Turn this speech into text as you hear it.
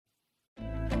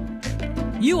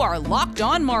You are Locked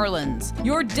On Marlins,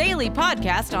 your daily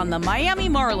podcast on the Miami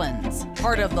Marlins.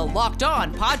 Part of the Locked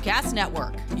On Podcast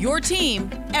Network, your team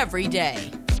every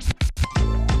day.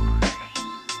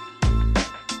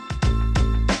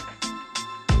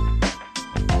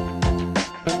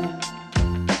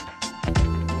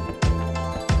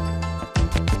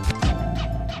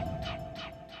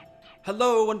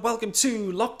 Hello and welcome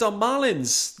to Locked On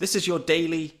Marlins. This is your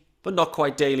daily, but not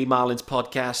quite daily Marlins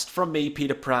podcast from me,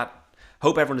 Peter Pratt.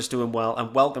 Hope everyone is doing well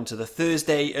and welcome to the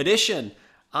Thursday edition.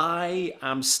 I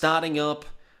am starting up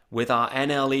with our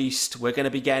NL East. We're going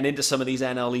to be getting into some of these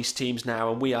NL East teams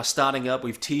now, and we are starting up.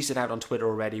 We've teased it out on Twitter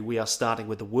already. We are starting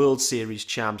with the World Series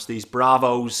champs, these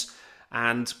Bravos.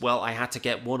 And, well, I had to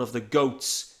get one of the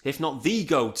GOATs, if not the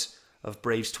GOAT, of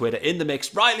Braves Twitter in the mix.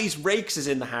 Rileys Rakes is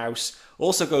in the house.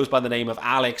 Also goes by the name of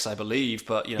Alex, I believe.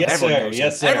 But, you know, everyone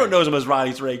knows him. Everyone knows him as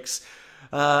Rileys Rakes.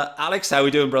 Alex, how are we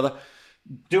doing, brother?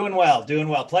 Doing well.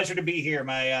 Pleasure to be here.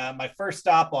 My first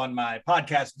stop on my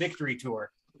podcast victory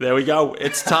tour. There we go.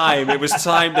 It's time. It was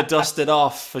time to dust it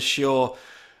off for sure.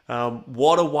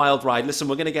 What a wild ride. Listen,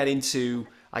 we're going to get into,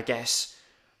 I guess,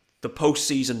 the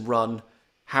postseason run,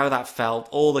 how that felt,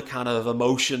 all the kind of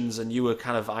emotions, and you were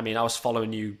kind of, I was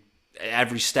following you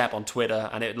every step on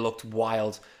Twitter, and it looked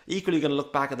wild. Equally going to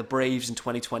look back at the Braves in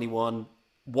 2021.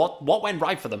 What went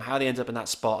right for them, how they ended up in that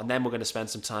spot, and then we're going to spend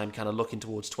some time kind of looking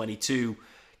towards 22,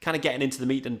 kind of getting into the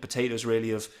meat and potatoes really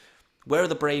of where are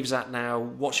the Braves at now,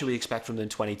 what should we expect from them in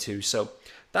 22. So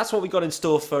that's what we got in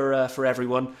store for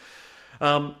everyone.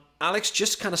 Alex,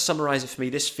 just kind of summarize it for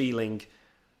me, this feeling,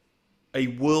 a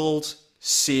World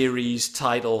Series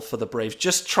title for the Braves.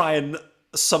 Just try and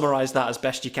summarize that as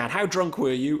best you can. How drunk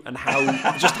were you, and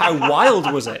how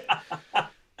wild was it?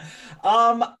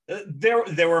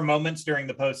 There were moments during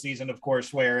the postseason, of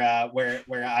course, where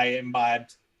I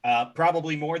imbibed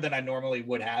probably more than I normally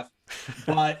would have,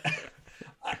 but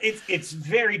it's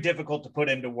very difficult to put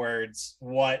into words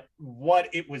what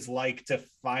it was like to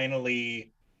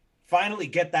finally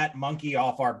get that monkey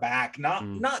off our back.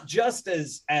 Not just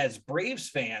as Braves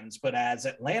fans, but as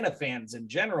Atlanta fans in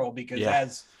general, because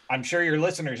as I'm sure your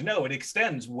listeners know, it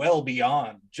extends well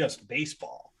beyond just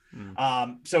baseball.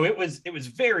 So it was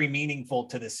very meaningful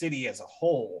to the city as a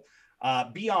whole,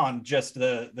 beyond just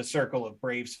the circle of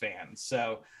Braves fans.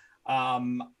 So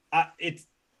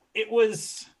it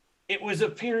was a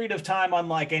period of time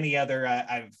unlike any other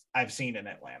I've seen in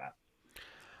Atlanta.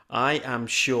 I am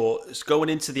sure. Going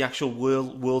into the actual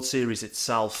World Series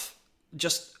itself,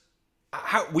 just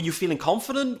how were you feeling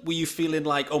confident? Were you feeling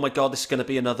like, oh my God, this is going to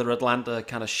be another Atlanta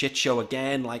kind of shit show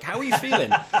again? Like, how are you feeling?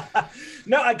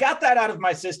 No, I got that out of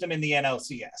my system in the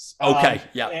NLCS. Okay,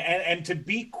 yeah. And to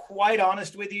be quite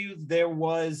honest with you, there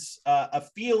was a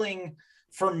feeling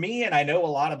for me, and I know a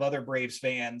lot of other Braves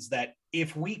fans, that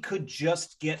if we could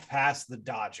just get past the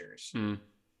Dodgers, then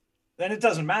it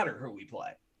doesn't matter who we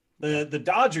play. The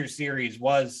Dodgers series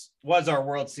was our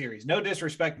World Series. No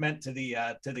disrespect meant to the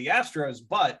Astros,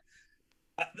 but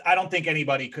I don't think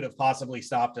anybody could have possibly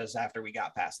stopped us after we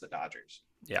got past the Dodgers.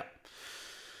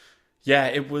 Yeah,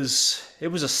 it was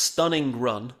a stunning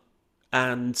run,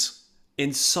 and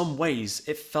in some ways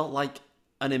it felt like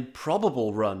an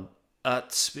improbable run.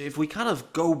 If we kind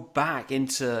of go back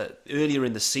into earlier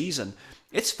in the season,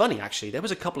 it's funny actually, there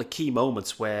was a couple of key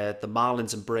moments where the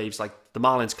Marlins and Braves, like the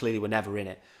Marlins clearly were never in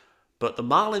it, but the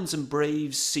Marlins and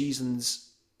Braves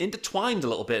seasons intertwined a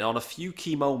little bit on a few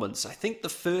key moments. I think the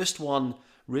first one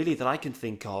really that I can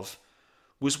think of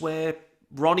was where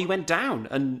Ronnie went down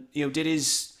and did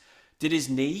his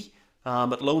knee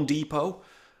at Lone Depot.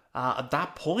 At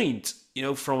that point,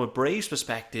 from a Braves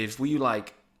perspective, were you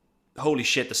like, holy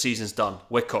shit, the season's done,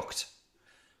 we're cooked?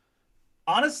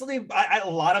 Honestly, a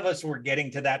lot of us were getting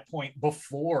to that point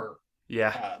before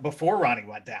Ronnie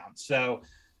went down. So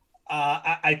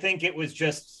I think it was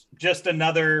just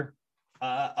another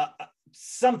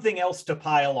something else to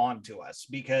pile on to us,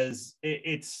 because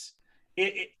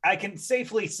I can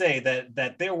safely say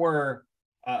that there were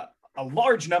a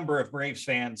large number of Braves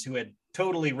fans who had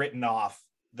totally written off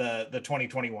the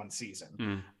 2021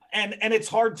 season. And it's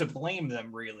hard to blame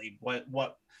them, really. What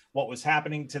was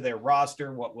happening to their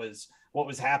roster, what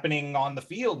was happening on the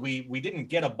field. We didn't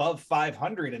get above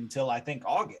 500 until I think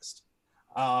August.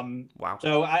 Wow.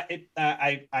 So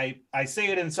I say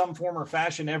it in some form or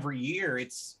fashion every year.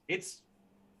 It's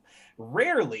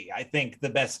rarely, I think, the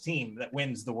best team that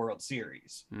wins the World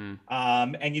Series.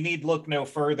 And you need look no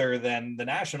further than the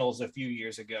Nationals a few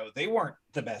years ago. They weren't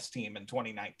the best team in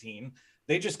 2019.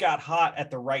 They just got hot at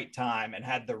the right time and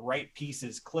had the right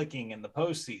pieces clicking in the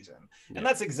postseason. Yeah. And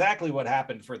that's exactly what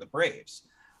happened for the Braves.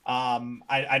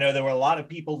 I know there were a lot of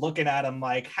people looking at them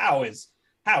like, how is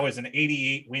how is an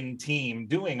 88 win team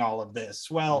doing all of this?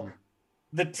 Well,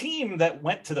 the team that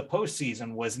went to the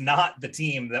postseason was not the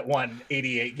team that won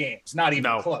 88 games, not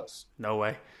even close. No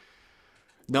way.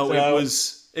 No, so,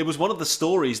 it was one of the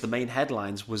stories, the main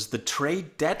headlines was the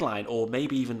trade deadline, or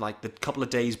maybe even like the couple of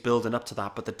days building up to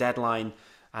that, but the deadline,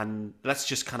 and let's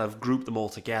just kind of group them all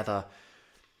together.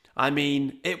 I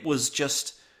mean, it was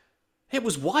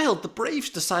wild. The Braves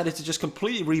decided to just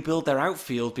completely rebuild their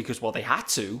outfield because, well, they had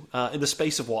to. In the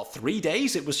space of, 3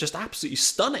 days? It was just absolutely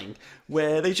stunning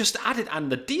where they just added,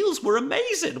 and the deals were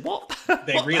amazing. What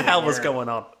the hell was going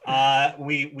on?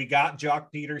 We got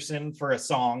Jock Peterson for a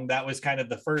song. That was kind of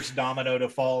the first domino to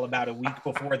fall about a week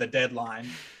before the deadline.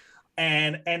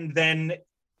 And then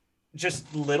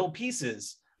just little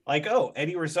pieces like, oh,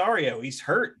 Eddie Rosario, he's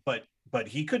hurt, but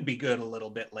he could be good a little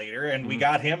bit later. And we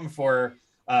got him for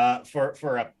a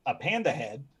panda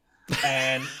head,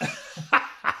 and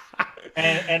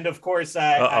and of course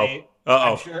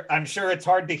I'm sure it's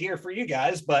hard to hear for you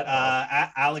guys, but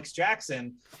Alex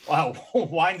Jackson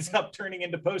winds up turning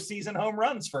into postseason home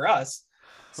runs for us.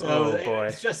 So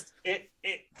it's just it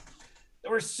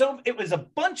was a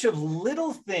bunch of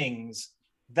little things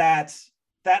that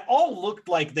all looked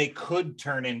like they could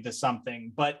turn into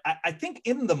something, but I think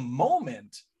in the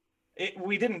moment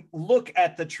we didn't look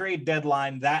at the trade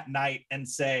deadline that night and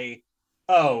say,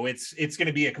 oh, it's going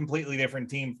to be a completely different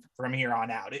team from here on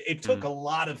out. It took a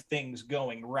lot of things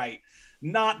going right,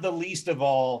 not the least of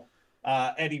all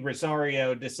Eddie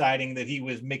Rosario deciding that he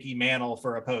was Mickey Mantle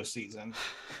for a postseason.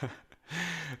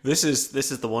 This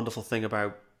is the wonderful thing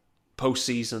about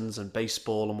postseasons and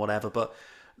baseball and whatever. But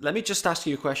let me just ask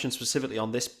you a question specifically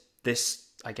on this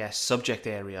I guess subject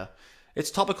area. It's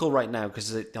topical right now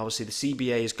because obviously the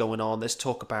CBA is going on. There's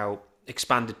talk about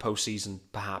expanded postseason,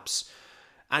 perhaps.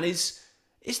 And is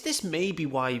this maybe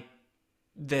why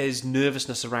there's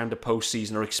nervousness around a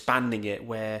postseason or expanding it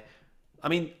where, I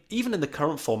mean, even in the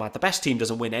current format, the best team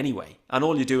doesn't win anyway. And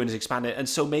all you're doing is expand it. And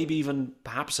so maybe even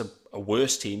perhaps a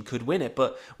worse team could win it.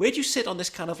 But where do you sit on this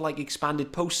kind of like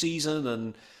expanded postseason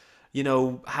and,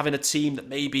 having a team that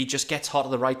maybe just gets hot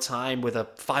at the right time with a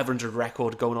 500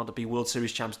 record going on to be World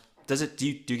Series champs? Do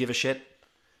you give a shit?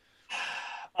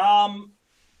 The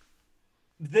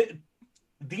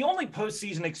only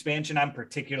postseason expansion I'm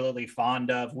particularly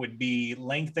fond of would be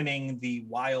lengthening the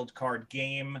wild card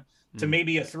game to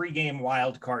maybe a 3-game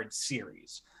wild card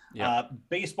series. Yep.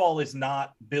 Baseball is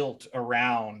not built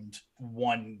around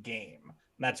one game.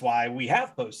 That's why we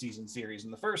have postseason series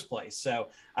in the first place. So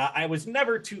I was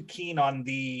never too keen on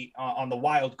the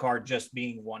wild card just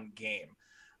being one game.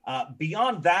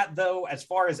 Beyond that, though, as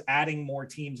far as adding more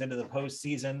teams into the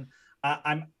postseason,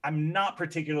 I'm not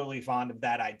particularly fond of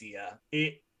that idea.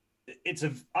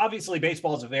 Obviously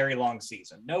baseball is a very long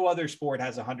season. No other sport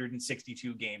has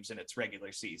 162 games in its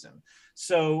regular season.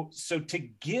 So to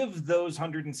give those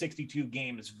 162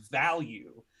 games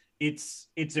value, it's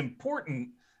important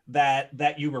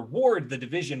that you reward the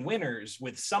division winners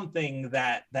with something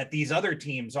that these other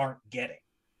teams aren't getting.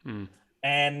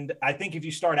 And I think if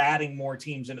you start adding more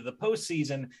teams into the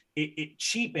postseason, it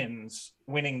cheapens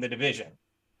winning the division.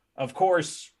 Of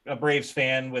course, a Braves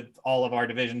fan with all of our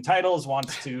division titles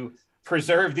wants to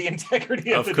preserve the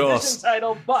integrity of the division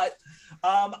title. But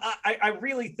I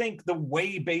really think the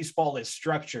way baseball is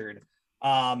structured,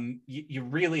 you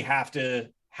really have to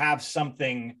have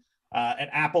something, an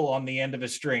apple on the end of a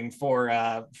string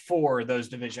for those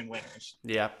division winners.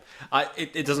 Yeah,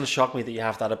 it doesn't shock me that you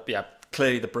have that. Yeah,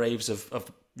 clearly the Braves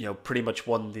have pretty much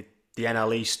won the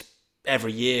NL East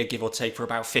every year, give or take, for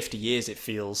about 50 years, it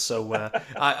feels. So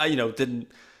I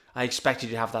expected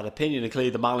you to have that opinion. And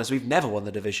clearly the Marlins, we've never won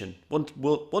the division.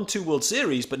 Won 2 World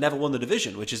Series, but never won the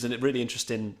division, which is a really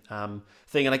interesting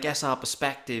thing. And I guess our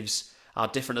perspectives are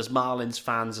different as Marlins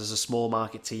fans, as a small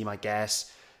market team, I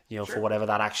guess, sure, for whatever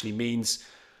that actually means.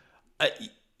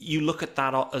 You look at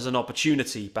that as an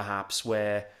opportunity, perhaps,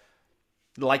 where,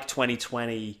 like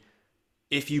 2020,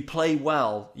 if you play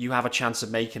well, you have a chance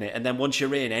of making it. And then once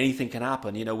you're in, anything can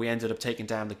happen. We ended up taking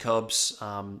down the Cubs,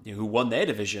 who won their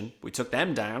division. We took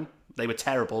them down. They were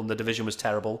terrible, and the division was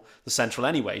terrible, the Central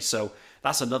anyway. So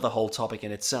that's another whole topic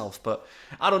in itself. But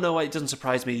I don't know. It doesn't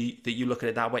surprise me that you look at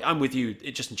it that way. I'm with you.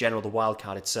 Just in general, the wild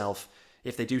card itself,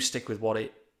 if they do stick with what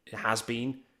it has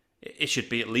been, it should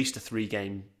be at least a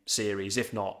 3-game series,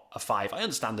 if not a 5. I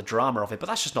understand the drama of it, but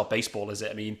that's just not baseball, is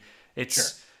it? I mean, it's...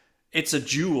 Sure. It's a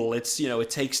duel. It's, it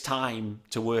takes time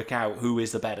to work out who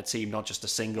is the better team, not just a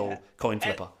single coin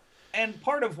flipper. And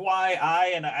part of why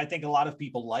I think a lot of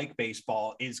people like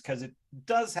baseball is because it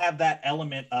does have that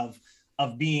element of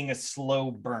being a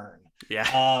slow burn.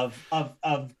 Yeah.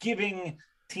 Of giving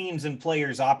teams and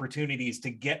players opportunities to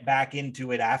get back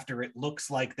into it after it looks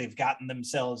like they've gotten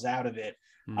themselves out of it.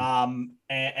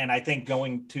 And I think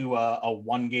going to a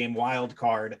 1-game wild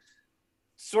card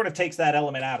sort of takes that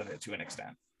element out of it to an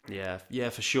extent. Yeah,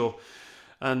 for sure.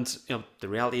 And the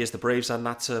reality is the Braves haven't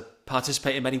had to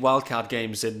participate in many wildcard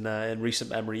games in recent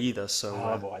memory either. So,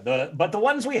 oh boy, but the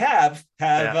ones we have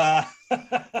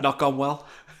not gone well.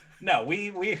 No,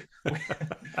 we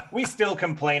still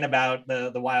complain about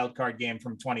the wild card game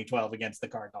from 2012 against the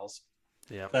Cardinals.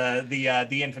 Yeah,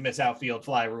 the infamous outfield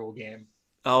fly rule game.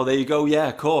 Oh, there you go. Yeah,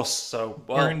 of course. So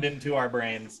burned into our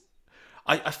brains.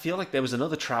 I feel like there was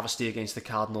another travesty against the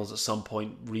Cardinals at some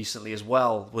point recently as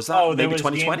well. Was that maybe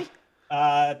 2020?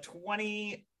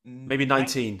 20 maybe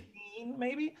 19.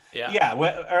 Maybe. Yeah.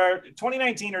 Or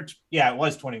 2019 or it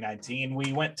was 2019.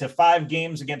 We went to 5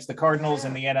 games against the Cardinals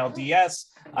in the NLDS,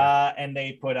 and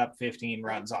they put up 15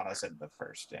 runs on us in the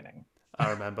first inning.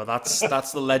 I remember that's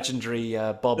the legendary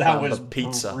Bob that Bamba was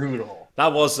pizza. Brutal.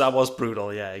 That was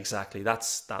brutal. Yeah, exactly.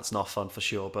 That's not fun for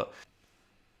sure. But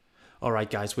all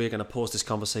right, guys, we're going to pause this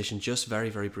conversation just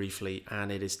very, very briefly,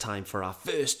 and it is time for our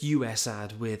first US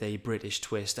ad with a British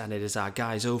twist, and it is our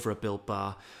guys over at Built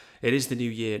Bar. It is the new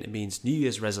year, and it means New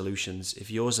Year's resolutions. If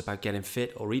yours are about getting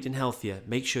fit or eating healthier,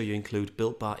 make sure you include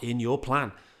Built Bar in your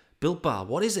plan. Built Bar,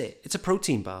 what is it? It's a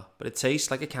protein bar, but it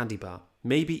tastes like a candy bar.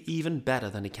 Maybe even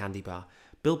better than a candy bar.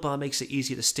 Built Bar makes it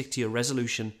easier to stick to your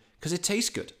resolution because it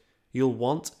tastes good. You'll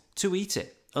want to eat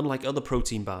it, unlike other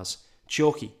protein bars.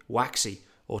 Chalky, waxy,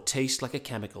 or taste like a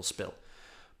chemical spill.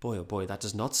 Boy, oh boy, that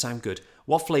does not sound good.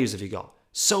 What flavors have you got?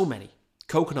 So many.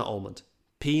 Coconut almond,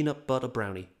 peanut butter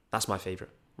brownie, that's my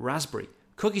favorite. Raspberry,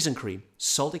 cookies and cream,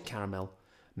 salted caramel,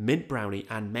 mint brownie,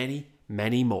 and many,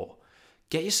 many more.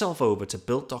 Get yourself over to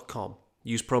Built.com.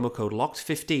 Use promo code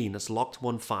LOCKED15, that's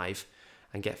LOCKED15,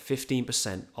 and get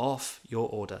 15% off your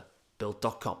order.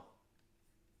 Built.com.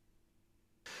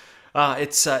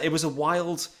 It was a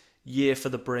wild year for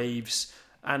the Braves,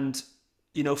 and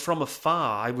from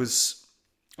afar, I was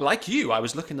like you. I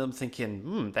was looking at them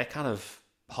thinking, they're kind of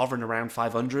hovering around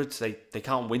 500. They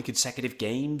can't win consecutive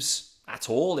games at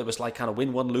all. It was like kind of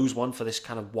win one, lose one for this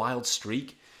kind of wild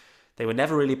streak. They were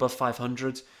never really above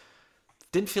 500.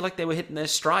 Didn't feel like they were hitting their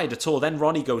stride at all. Then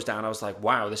Ronnie goes down. I was like,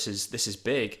 wow, this is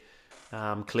big.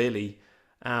 Clearly.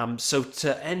 So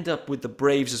to end up with the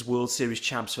Braves as World Series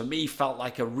champs for me felt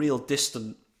like a real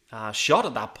distant shot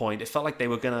at that point. It felt like they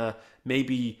were going to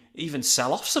maybe even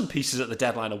sell off some pieces at the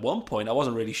deadline at one point. I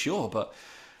wasn't really sure, but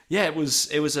yeah, it was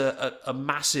a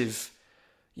massive,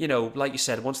 like you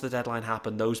said, once the deadline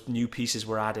happened, those new pieces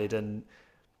were added, and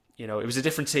it was a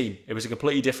different team. It was a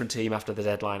completely different team after the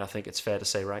deadline. I think it's fair to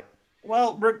say, right?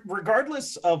 Well,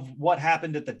 regardless of what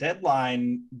happened at the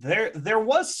deadline, there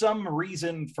was some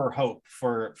reason for hope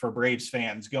for Braves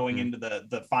fans going into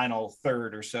the final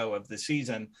third or so of the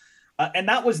season. And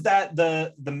that was that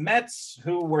the Mets,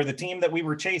 who were the team that we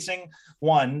were chasing,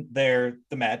 one, they're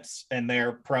the Mets, and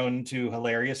they're prone to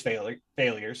hilarious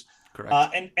failures.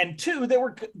 Correct. And two, they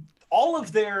were all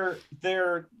of their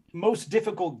most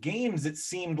difficult games, it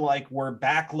seemed like, were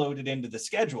backloaded into the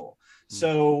schedule.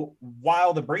 So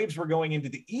while the Braves were going into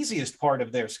the easiest part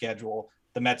of their schedule,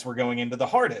 the Mets were going into the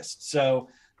hardest. So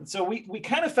we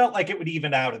kind of felt like it would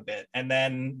even out a bit. And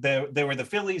then there were the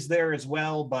Phillies there as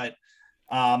well, but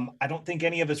I don't think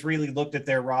any of us really looked at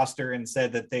their roster and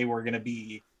said that they were going to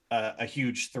be a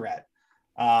huge threat.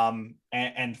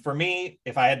 And for me,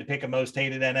 if I had to pick a most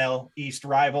hated NL East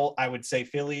rival, I would say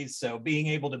Phillies. So being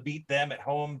able to beat them at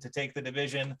home to take the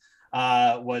division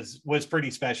was pretty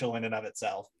special in and of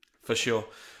itself. For sure.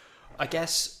 I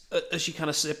guess as you kind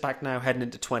of sit back now heading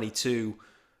into 22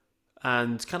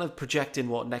 and kind of projecting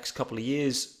what next couple of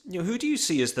years, who do you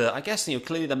see as I guess,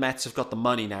 clearly the Mets have got the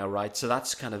money now, right? So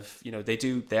that's kind of,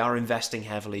 they are investing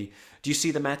heavily. Do you see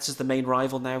the Mets as the main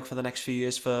rival now for the next few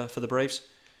years for the Braves?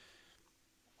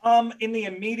 In the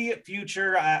immediate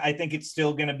future, I think it's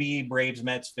still going to be Braves,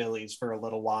 Mets, Phillies for a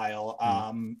little while.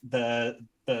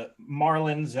 The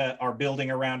Marlins are building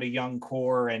around a young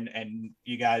core, and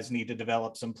you guys need to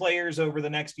develop some players over the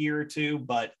next year or two.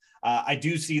 But I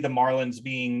do see the Marlins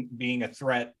being a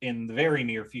threat in the very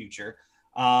near future.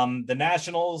 The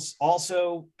Nationals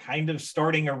also kind of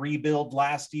starting a rebuild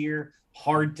last year.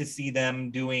 Hard to see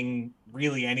them doing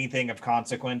really anything of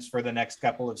consequence for the next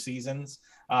couple of seasons,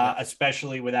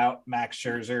 especially without Max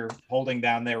Scherzer holding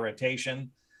down their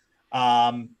rotation.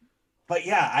 But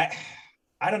yeah,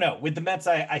 I don't know. With the Mets,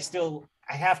 I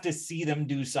have to see them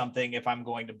do something if I'm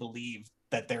going to believe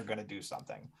that they're going to do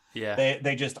something. Yeah.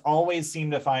 They just always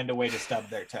seem to find a way to stub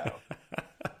their toe.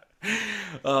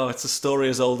 Oh, it's a story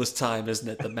as old as time, isn't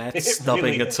it? The Mets It stubbing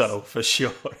really a toe, for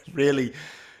sure. Really,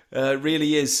 It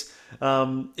really is.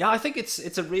 I think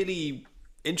it's a really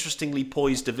interestingly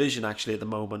poised division actually at the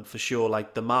moment for sure.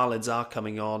 Like the Marlins are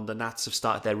coming on, the Nats have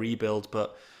started their rebuild,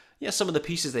 but some of the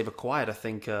pieces they've acquired I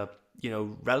think are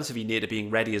relatively near to being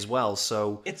ready as well.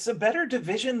 So it's a better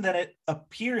division than it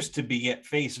appears to be at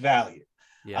face value.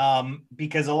 Yeah.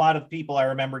 Because a lot of people I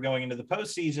remember going into the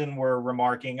postseason were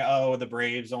remarking, oh, the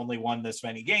Braves only won this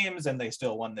many games and they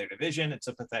still won their division. It's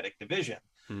a pathetic division.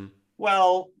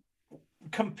 Well,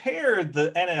 compare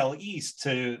the NL East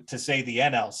to say the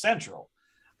NL Central.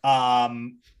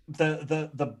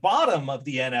 The bottom of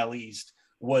the NL East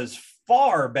was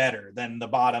far better than the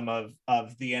bottom of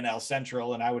the NL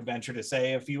Central, and I would venture to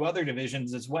say a few other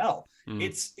divisions as well.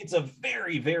 It's a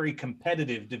very, very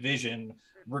competitive division,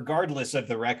 regardless of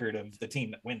the record of the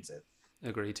team that wins it.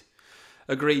 Agreed.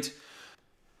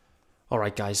 All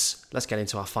right, guys, let's get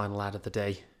into our final ad of the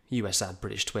day. US ad,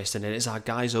 British twist, and it is our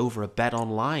guys over at Bet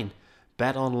Online.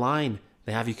 Bet Online.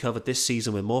 They have you covered this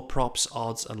season with more props,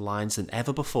 odds, and lines than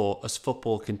ever before as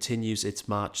football continues its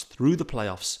march through the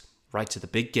playoffs, right to the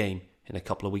big game in a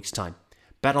couple of weeks' time.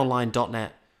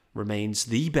 BetOnline.net remains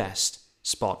the best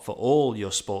spot for all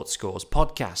your sports scores,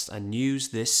 podcasts, and news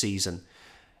this season.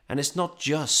 And it's not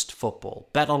just football.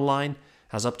 BetOnline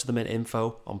has up-to-the-minute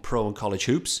info on pro and college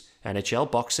hoops, NHL,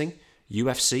 boxing,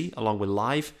 UFC, along with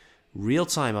live,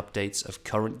 real-time updates of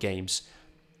current games.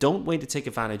 Don't wait to take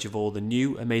advantage of all the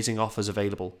new amazing offers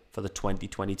available for the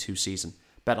 2022 season.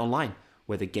 Bet online,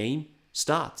 where the game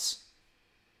starts.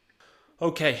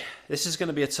 Okay, this is going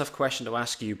to be a tough question to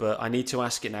ask you, but I need to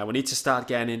ask it now. We need to start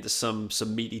getting into some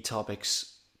meaty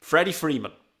topics. Freddie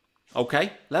Freeman.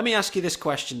 Okay, let me ask you this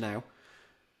question now.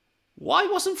 Why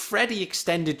wasn't Freddie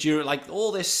extended during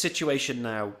all this situation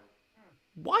now?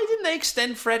 Why didn't they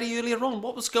extend Freddie earlier on?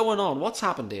 What was going on? What's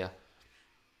happened here?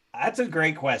 That's a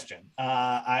great question.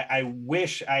 I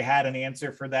wish I had an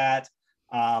answer for that.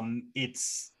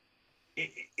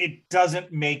 It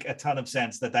doesn't make a ton of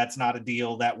sense that that's not a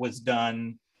deal that was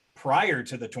done prior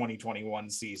to the 2021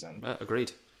 season.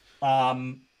 Agreed.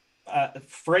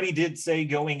 Freddie did say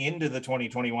going into the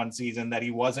 2021 season that he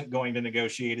wasn't going to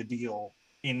negotiate a deal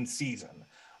in season.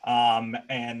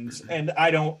 And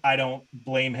I don't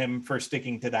blame him for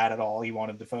sticking to that at all. He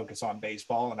wanted to focus on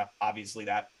baseball, and obviously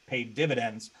that paid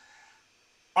dividends.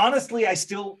 Honestly, I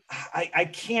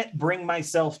can't bring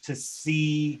myself to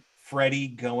see Freddie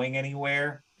going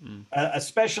anywhere,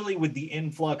 especially with the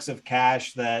influx of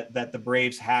cash that the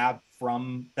Braves have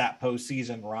from that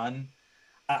postseason run.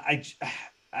 I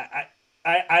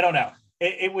don't know.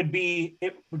 It would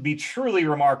be truly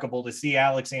remarkable to see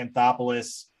Alex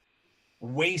Anthopoulos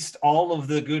waste all of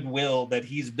the goodwill that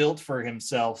he's built for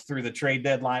himself through the trade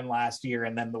deadline last year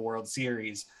and then the World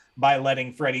Series by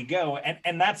letting Freddie go.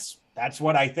 And that's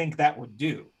what I think that would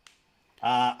do.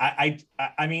 I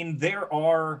mean, there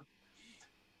are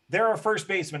first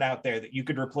basemen out there that you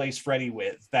could replace Freddie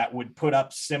with that would put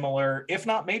up similar, if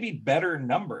not maybe better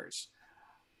numbers.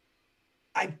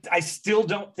 I still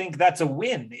don't think that's a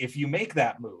win if you make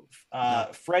that move. No.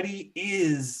 Freddie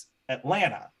is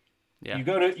Atlanta. Yeah. You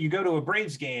go to a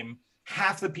Braves game,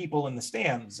 half the people in the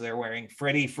stands, they're wearing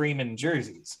Freddie Freeman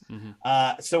jerseys.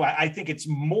 So I think it's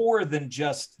more than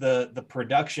just the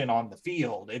production on the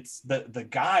field. It's the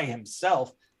guy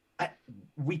himself.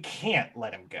 We can't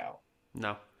let him go.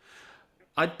 No.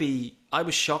 I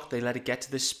was shocked they let it get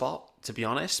to this spot, to be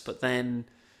honest, but then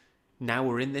now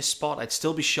we're in this spot. I'd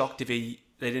still be shocked if they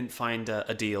didn't find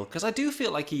a deal, because I do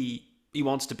feel like he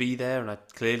wants to be there, and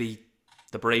clearly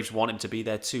the Braves want him to be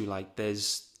there too.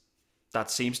 That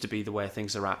seems to be the way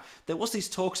things are at. There was these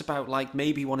talks about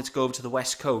maybe he wanted to go over to the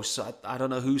West Coast. So I don't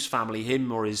know whose family, him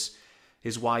or his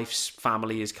wife's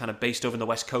family, is kind of based over in the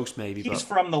West Coast maybe. He's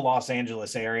from the Los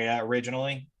Angeles area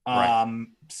originally. Right.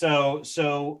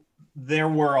 So there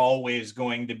were always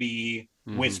going to be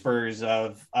whispers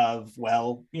of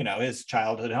his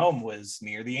childhood home was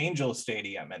near the Angels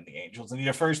Stadium and the Angels need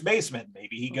a first baseman.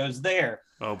 Maybe he goes there.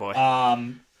 Oh boy.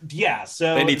 Yeah,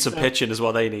 so they need some pitching is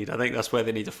what they need. I think that's where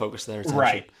they need to focus their attention.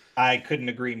 Right. I couldn't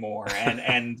agree more.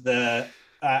 And the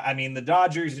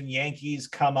Dodgers and Yankees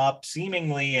come up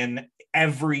seemingly in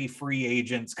every free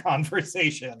agent's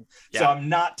conversation. Yeah. So I'm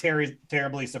not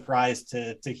terribly surprised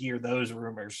to hear those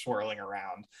rumors swirling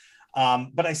around.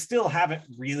 But I still haven't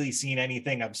really seen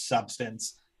anything of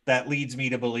substance that leads me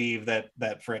to believe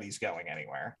that Freddie's going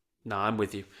anywhere. No, I'm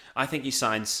with you. I think he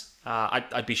signs.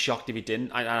 I'd be shocked if he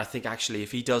didn't. I think actually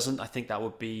if he doesn't, I think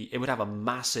it would have a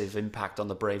massive impact on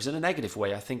the Braves in a negative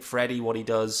way. I think Freddie, what he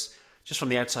does, just from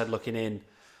the outside looking in,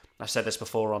 I've said this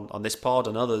before on this pod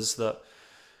and others, that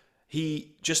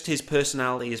his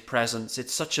personality, his presence,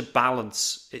 it's such a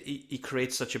balance. He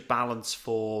creates such a balance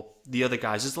for the other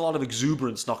guys. There's a lot of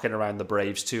exuberance knocking around the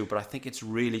Braves too, but I think it's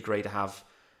really great to have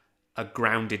a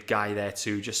grounded guy there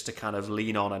too, just to kind of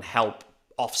lean on and help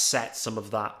offset some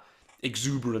of that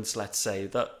exuberance, let's say,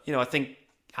 that, I think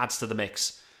adds to the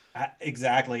mix.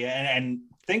 Exactly. And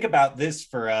think about this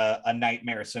for a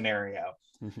nightmare scenario.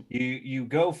 You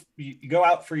go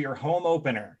out for your home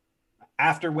opener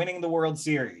after winning the World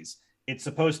Series. It's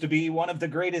supposed to be one of the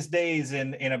greatest days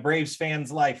in a Braves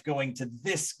fan's life, going to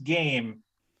this game.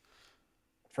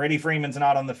 Freddie Freeman's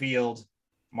not on the field.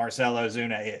 Marcell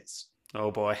Ozuna is. Oh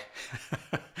boy.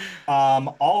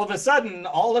 All of a sudden,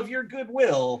 all of your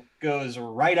goodwill goes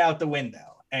right out the window.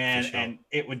 And sure. And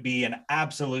it would be an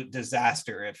absolute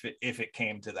disaster if it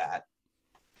came to that.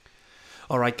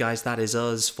 All right, guys, that is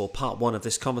us for part 1 of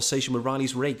this conversation with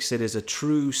Rileys Rakes. It is a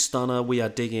true stunner. We are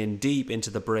digging deep into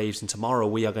the Braves, and tomorrow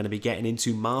we are going to be getting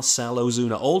into Marcell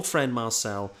Ozuna. Old friend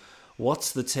Marcell,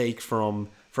 what's the take from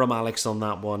Alex on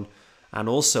that one? And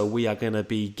also, we are going to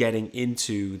be getting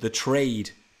into the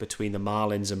trade between the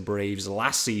Marlins and Braves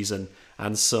last season,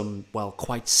 and some,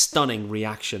 quite stunning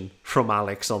reaction from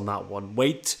Alex on that one.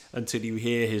 Wait until you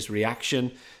hear his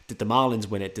reaction. Did the Marlins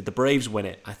win it? Did the Braves win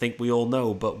it? I think we all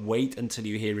know, but wait until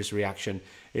you hear his reaction.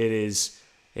 It is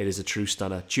a true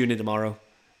stunner. Tune in tomorrow.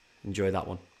 Enjoy that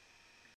one.